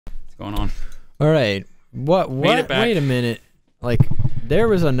going on? All right. What? Wait a minute. Like, there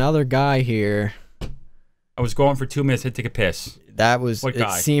was another guy here. I was going for 2 minutes to take a piss. That was, what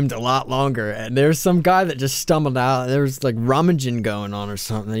guy? It seemed a lot longer. And there's some guy that just stumbled out. There was like rummaging going on or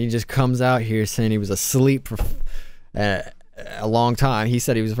something. He just comes out here saying he was asleep for a long time. He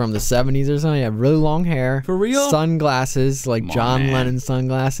said he was from the 70s or something. He had really long hair. For real? Sunglasses, like John Lennon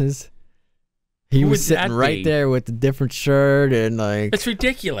sunglasses. He was sitting right there with a different shirt and like... That's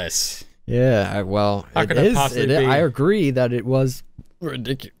ridiculous. Yeah, well, How could it possibly be? I agree that it was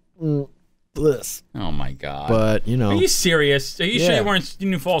ridiculous. Oh my god! But you know, are you serious? Are you sure you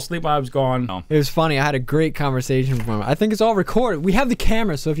didn't fall asleep while I was gone? No. It was funny. I had a great conversation with him. I think it's all recorded. We have the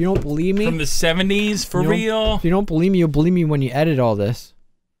camera, so if you don't believe me, from the 70s, for real. If you don't believe me, you'll believe me when you edit all this.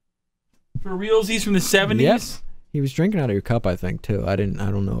 For realsies from the 70s. Yes. He was drinking out of your cup, I think, too. I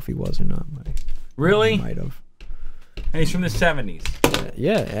don't know if he was or not. Really? He might have. And he's from the 70s.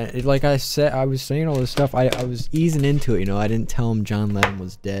 Yeah, like I said, I was saying all this stuff. I was easing into it, you know. I didn't tell him John Lennon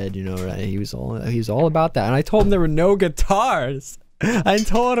was dead, you know. Right? He was all about that, and I told him there were no guitars. I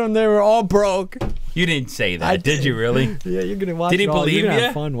told him they were all broke. You didn't say that, did you really? Yeah, you're gonna watch. Did he believe you?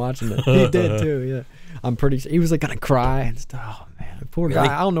 Have fun watching it. He did too. Yeah, I'm pretty. He was like gonna cry and stuff. Oh man, poor guy.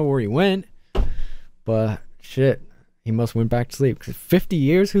 I don't know where he went, but shit. He must went back to sleep. 'Cause 50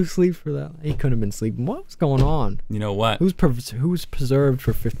 years, who sleeps for that? He couldn't have been sleeping. What was going on? You know what? Who's preserved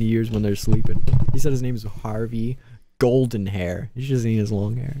for 50 years when they're sleeping? He said his name is Harvey Goldenhair. You should have seen his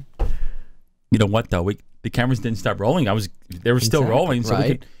long hair. You know what though? The cameras didn't stop rolling. They were still rolling, so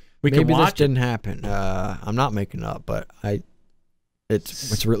right? we could Maybe watch. This didn't happen. I'm not making up, but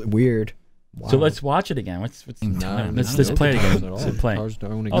it's really weird. Wow. So let's watch it again. Let's play it again. Let's play.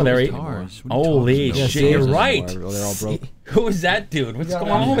 Oh, there he is. Holy shit! You're right. They're all broke. Who is that dude? What's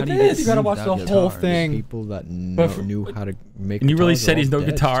going on with this? You gotta watch the whole thing. People that knew how to make. And you really said he's no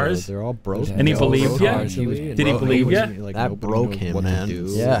guitars? So they're all broke. And he believed you? Did he believe you? That broke him, man.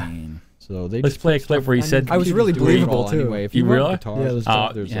 Yeah. So let's play a clip where he said I was really believable too. Anyway, if you really? Yeah, there's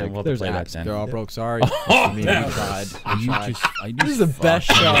apps. They're all broke. Sorry. I mean, this is the best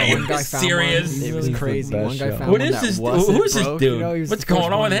show. One guy found serious? It was crazy. One guy found what is this? Who is this dude? What's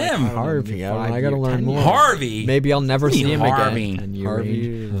going on with him? Harvey. I gotta learn more. Harvey. Maybe I'll never see him again.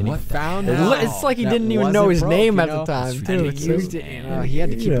 Harvey. What found out? It's like he didn't even know his name at the time too. He had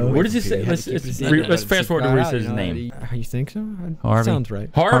to keep it. What does it say? Let's fast forward to where he says his name. You think so? Harvey. Sounds right.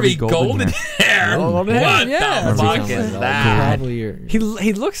 Harvey Goldenhair. What the fuck is that?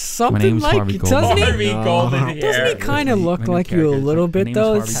 He looks something like, doesn't he? Harvey Goldenhair. Doesn't he kind of look like you a little bit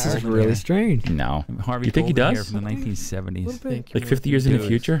though? This is really strange. No. Harvey You think he does? From the 1970s. Like 50 years in the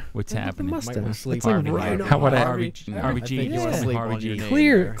future? What's happening? It's like How would Harvey G.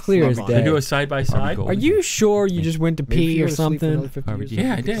 Clear as They day. do a side by side? Are you sure you just went to pee or something?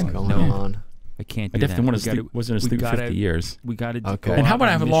 Yeah, I did. What's going on? I can't I do definitely that. wasn't asleep 50 years. We got to. Okay. And how would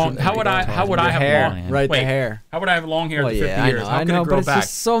I have long? How would I have long? Right, Wait, the hair. How would I have long hair Well, for 50 yeah, years? How I could know, it grow but it's back?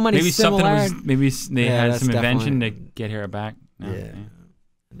 just so many maybe something was. similarities. Maybe they Yeah, had that's some invention to definitely- get hair back. No, Yeah.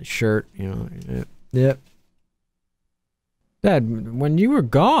 The shirt, you know. Yep. Dad, when you were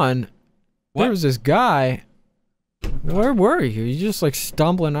gone, What? there was this guy. Where were you? You just like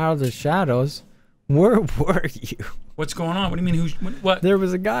stumbling out of the shadows. Where were you? What's going on? What do you mean? What? There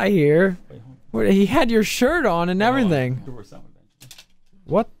was a guy here. He had your shirt on and everything.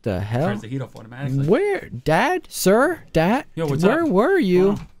 What the hell? Turns the heat off automatically. Where, Dad, sir, Dad? Yo, what's where up? were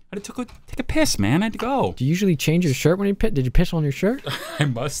you? I had to take a piss, man. I had to go. Do you usually change your shirt when you piss? Did you piss on your shirt? I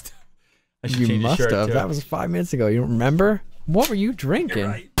must. I should You change the must shirt, have. too. That was 5 minutes ago. You don't remember? What were you drinking? You're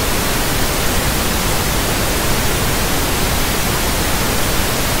right.